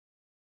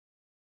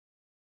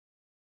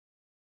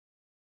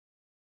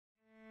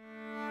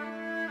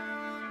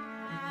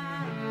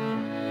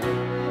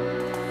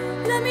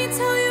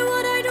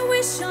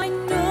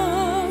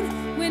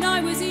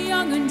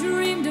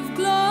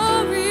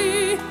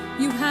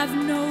have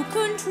no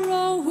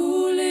control.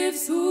 Who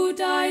lives, who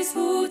dies,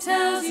 who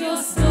tells your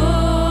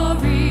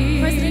story?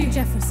 President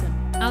Jefferson.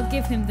 I'll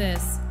give him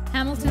this.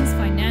 Hamilton's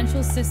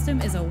financial system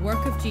is a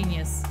work of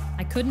genius.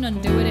 I couldn't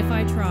undo it if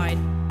I tried.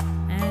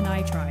 And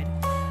I tried.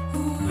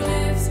 Who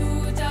lives,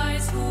 who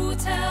dies, who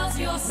tells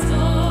your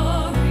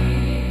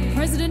story?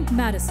 President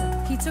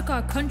Madison. He took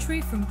our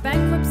country from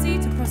bankruptcy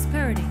to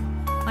prosperity.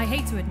 I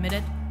hate to admit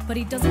it, but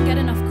he doesn't get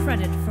enough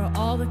credit for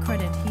all the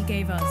credit he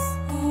gave us.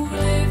 Who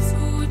lives,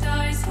 who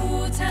dies,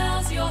 who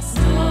tells your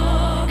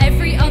story?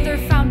 Every other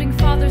founding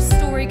father's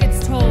story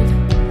gets told.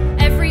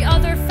 Every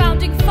other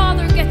founding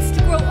father gets to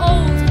grow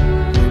old.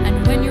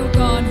 And when you're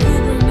gone, who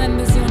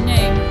remembers your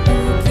name?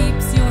 Who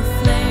keeps your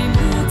flame?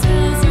 Who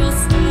tells your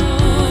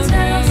story? Who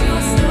tells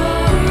your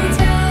story? Who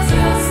tells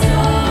your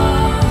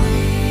story?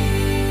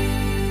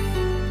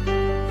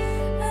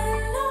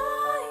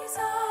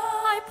 Eliza,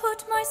 I put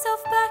myself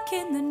back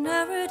in the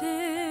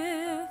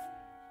narrative.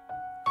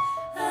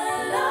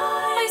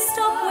 I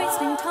stop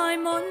wasting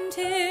time on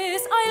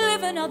tears. I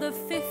live another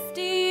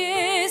 50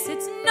 years.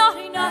 It's not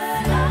enough.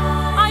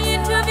 I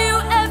interview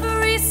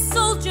every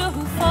soldier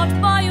who fought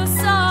by your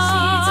side. She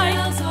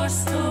tells her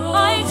story.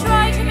 I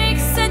try to make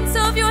sense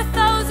of your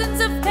thousands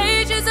of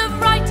pages of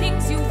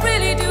writings. You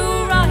really do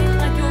write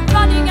like you're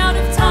running out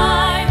of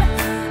time.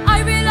 I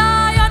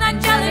rely on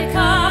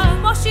Angelica.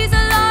 While she's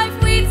alive,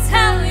 we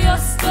tell your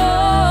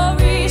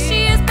story.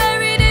 She is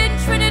buried in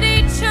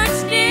Trinity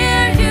Church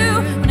near you.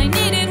 When I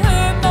needed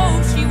her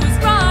most, she was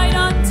right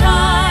on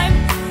time.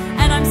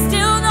 And I'm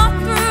still not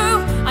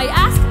through. I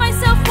ask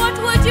myself, what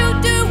would you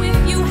do if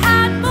you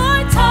had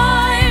more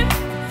time?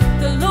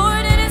 The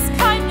Lord in His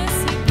kindness,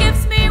 He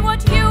gives me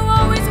what you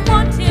always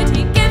wanted.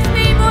 He gives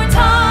me more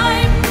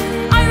time.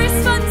 Iris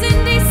funds in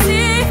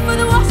D.C. for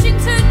the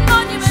Washington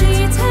Monument. She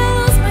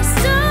tells my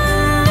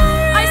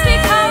story. I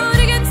speak out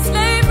against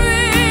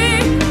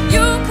slavery.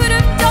 You could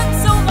have done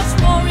so much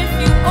more if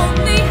you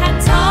only had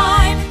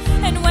time.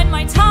 And when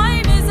my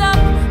time is up,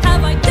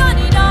 have I done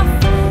enough?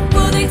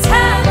 Will they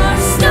tell our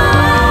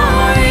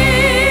story?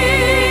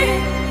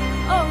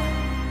 Oh,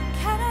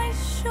 can I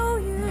show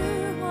you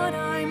what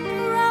I'm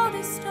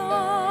proudest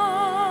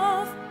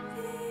of?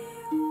 The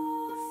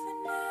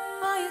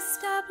orphanage. I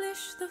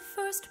established the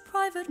first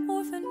private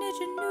orphanage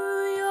in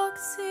New York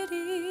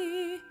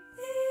City.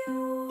 The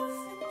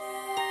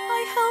orphanage. I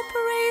help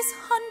raise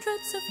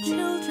hundreds of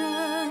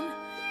children.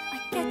 I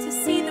get to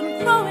see them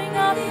growing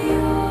up. The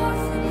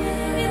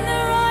orphanage. In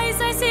their eyes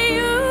I see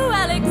you,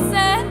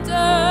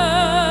 Alexander.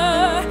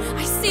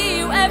 I see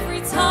you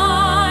every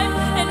time.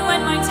 And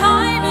when my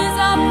time is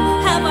up,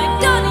 have I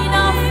done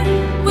enough?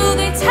 Will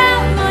they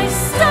tell my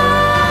story?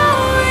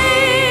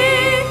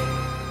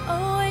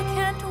 Oh, I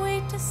can't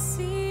wait to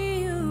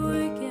see you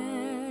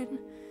again.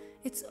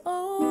 It's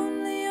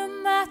only a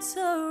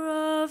matter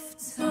of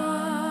time.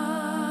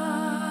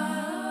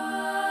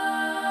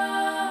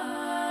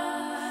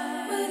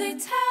 Will they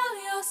tell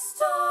your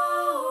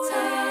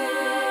story?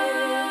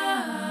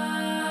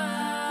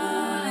 Who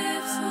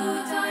lives, who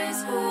dies,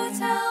 who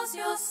tells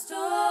your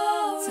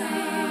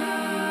story?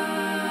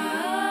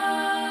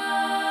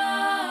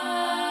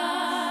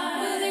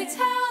 Will they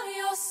tell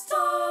your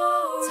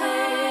story?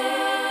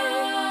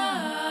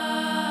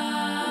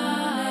 Who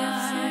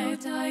lives, who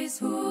dies,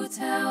 who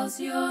tells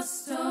your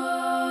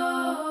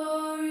story?